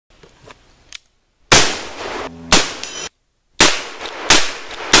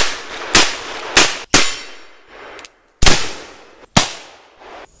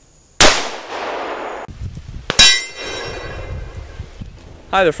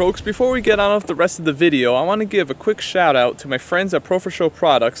Hi there folks, before we get on with the rest of the video, I want to give a quick shout out to my friends at Pro For Show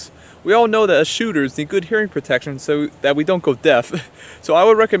Products. We all know that as shooters need good hearing protection so that we don't go deaf, so I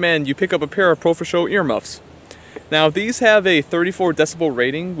would recommend you pick up a pair of Pro For Show earmuffs. Now these have a 34 decibel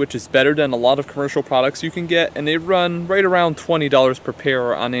rating, which is better than a lot of commercial products you can get, and they run right around $20 per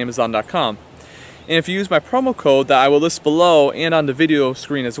pair on Amazon.com. And if you use my promo code that I will list below and on the video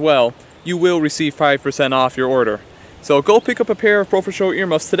screen as well, you will receive 5% off your order. So go pick up a pair of Pro For Show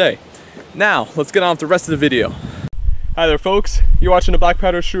earmuffs today. Now, let's get on with the rest of the video. Hi there folks, you're watching the Black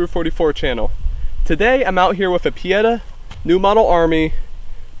Powder Shooter 44 channel. Today I'm out here with a Pietta New Model Army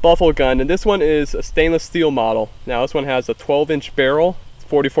Buffalo gun, and this one is a stainless steel model. Now this one has a 12-inch barrel,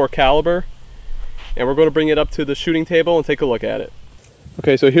 44 caliber, and we're going to bring it up to the shooting table and take a look at it.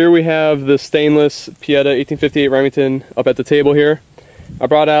 Okay, so here we have the stainless Pietta 1858 Remington up at the table here. I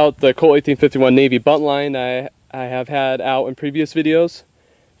brought out the Colt 1851 Navy buntline I have had out in previous videos.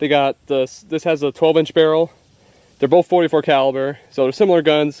 They got this has a 12-inch barrel. They're both 44 caliber, so they're similar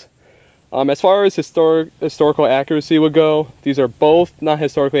guns. As far as historical accuracy would go, these are both not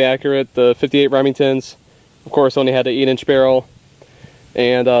historically accurate. The 58 Remingtons, of course, only had the 8-inch barrel,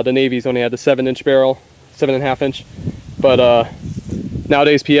 and the Navy's only had the 7-inch barrel, 7.5 inch. But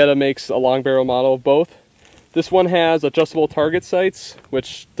nowadays Pietta makes a long barrel model of both. This one has adjustable target sights,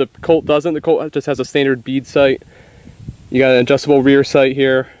 which the Colt doesn't. The Colt just has a standard bead sight. You got an adjustable rear sight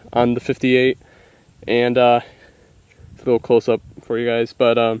here on the 58, and it's a little close up for you guys,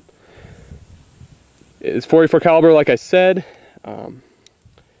 but it's 44 caliber, like I said, and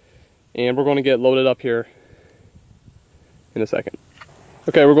we're going to get loaded up here in a second.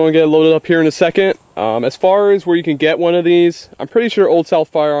 Okay, we're going to get loaded up here in a second. As far as where you can get one of these, I'm pretty sure Old South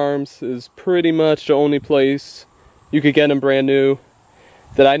Firearms is pretty much the only place you could get them brand new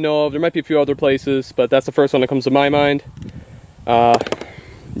that I know of. There might be a few other places, but that's the first one that comes to my mind.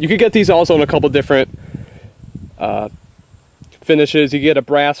 You could get these also in a couple different finishes. You get a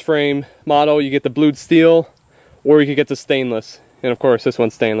brass frame model, you get the blued steel, or you could get the stainless. And of course, this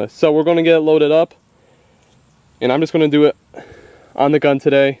one's stainless. So we're going to get it loaded up, and I'm just going to do it on the gun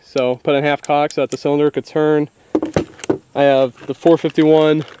today. So put in half cock so that the cylinder could turn. I have the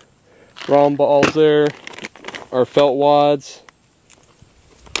 451 round balls there, our felt wads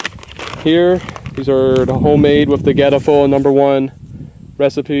here. These are the homemade with the Getafo #1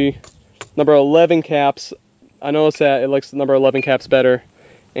 recipe. Number 11 caps. I noticed that it likes the number 11 caps better.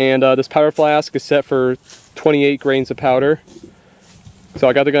 And this powder flask is set for 28 grains of powder. So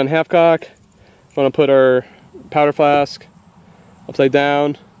I got the gun half cock. I'm going to put our powder flask upside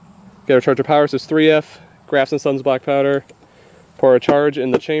down, get our charger power. This is 3F Grafton Sons black powder. Pour a charge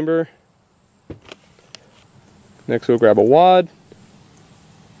in the chamber. Next we'll grab a wad,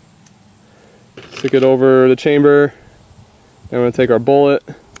 stick it over the chamber, and we're going to take our bullet,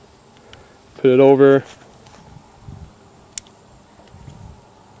 put it over,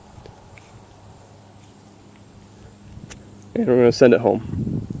 and we're going to send it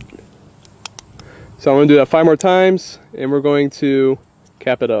home. So I'm going to do that 5 more times, and we're going to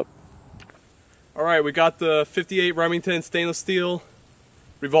cap it up. Alright, we got the 58 Remington stainless steel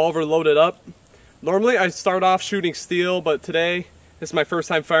revolver loaded up. Normally I start off shooting steel, but today this is my first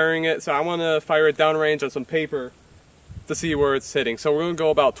time firing it, so I want to fire it downrange on some paper to see where it's hitting. So we're going to go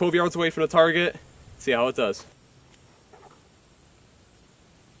about 12 yards away from the target, see how it does.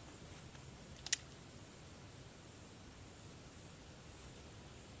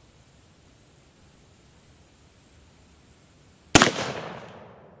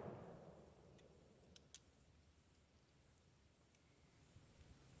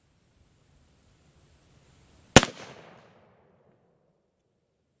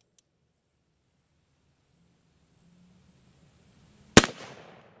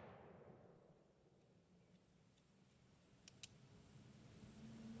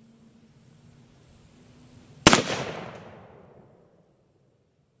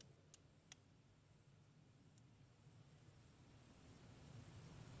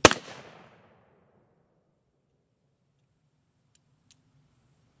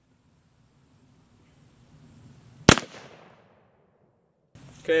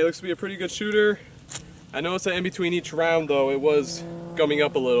 Okay, looks to be a pretty good shooter. I noticed that in between each round though, it was gumming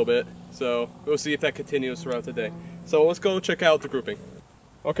up a little bit. So we'll see if that continues throughout the day. So let's go check out the grouping.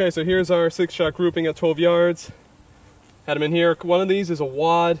 Okay, so here's our 6-shot grouping at 12 yards. Had them in here. One of these is a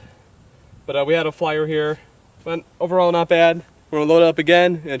wad, but we had a flyer here. But overall not bad. We're gonna load it up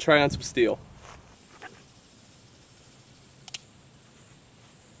again and try on some steel.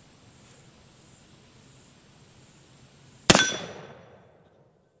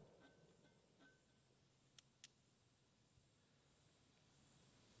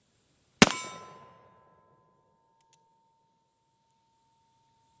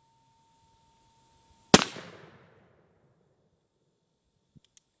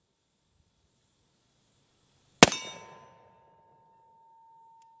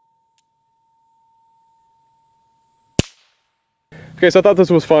 Okay, so I thought this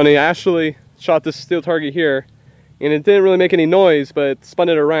was funny. I actually shot this steel target here, and it didn't really make any noise, but it spun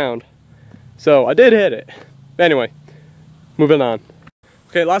it around. So I did hit it. But anyway, moving on.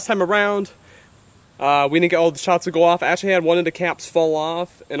 Okay, last time around, we didn't get all the shots to go off. I actually had one of the caps fall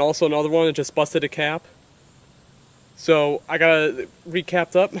off, and also another one that just busted a cap. So I got it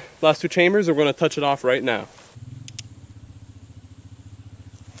recapped up, last two chambers, and we're going to touch it off right now.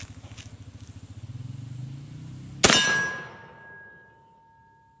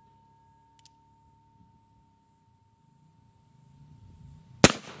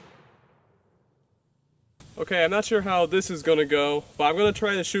 Okay, I'm not sure how this is going to go, but I'm going to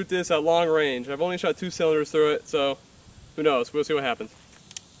try to shoot this at long range. I've only shot 2 cylinders through it, so who knows? We'll see what happens.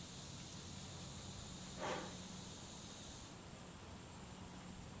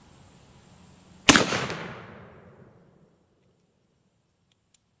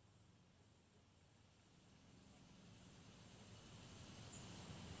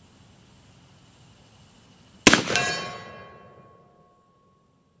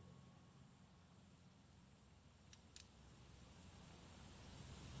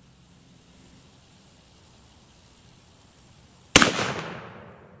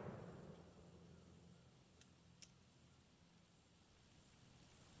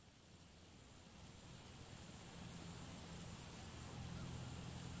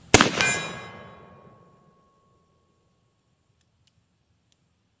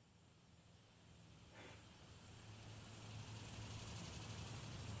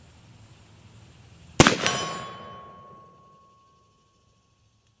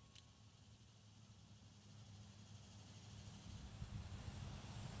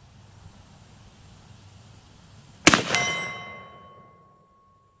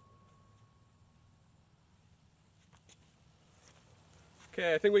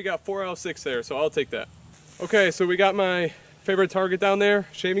 Okay, I think we got 4 out of 6 there, so I'll take that. Okay, so we got my favorite target down there,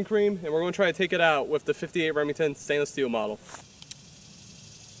 shaving cream, and we're going to try to take it out with the 58 Remington stainless steel model.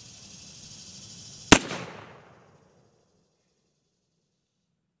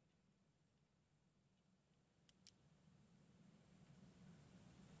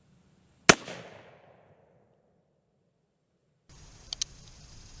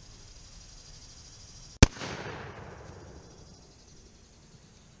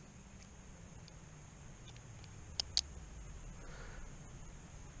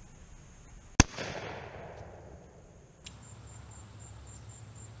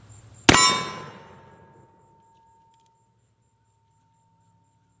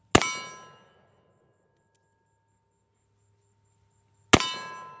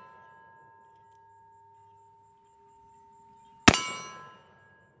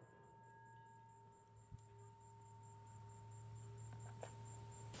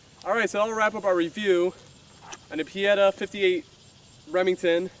 Alright, so that'll wrap up our review on the Pietta 58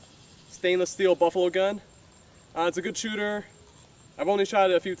 Remington stainless steel buffalo gun. It's a good shooter. I've only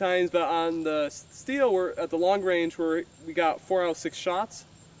shot it a few times, but on the steel, we're at the long range where we got 4 out of 6 shots.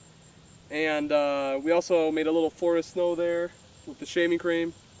 And we also made a little Florida snow there with the shaving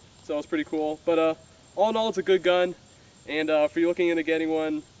cream, so it was pretty cool. But all in all, it's a good gun, and if you're looking into getting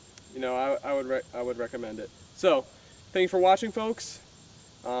one, you know, I would recommend it. So, thanks for watching, folks.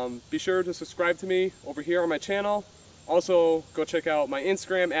 Be sure to subscribe to me over here on my channel. Also, go check out my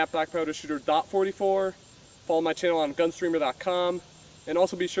Instagram at blackpowdershooter.44. Follow my channel on gunstreamer.com. And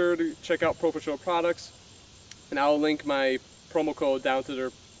also be sure to check out Professional Products. And I'll link my promo code down to their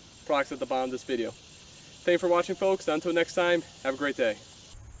products at the bottom of this video. Thanks for watching, folks. Until next time, have a great day.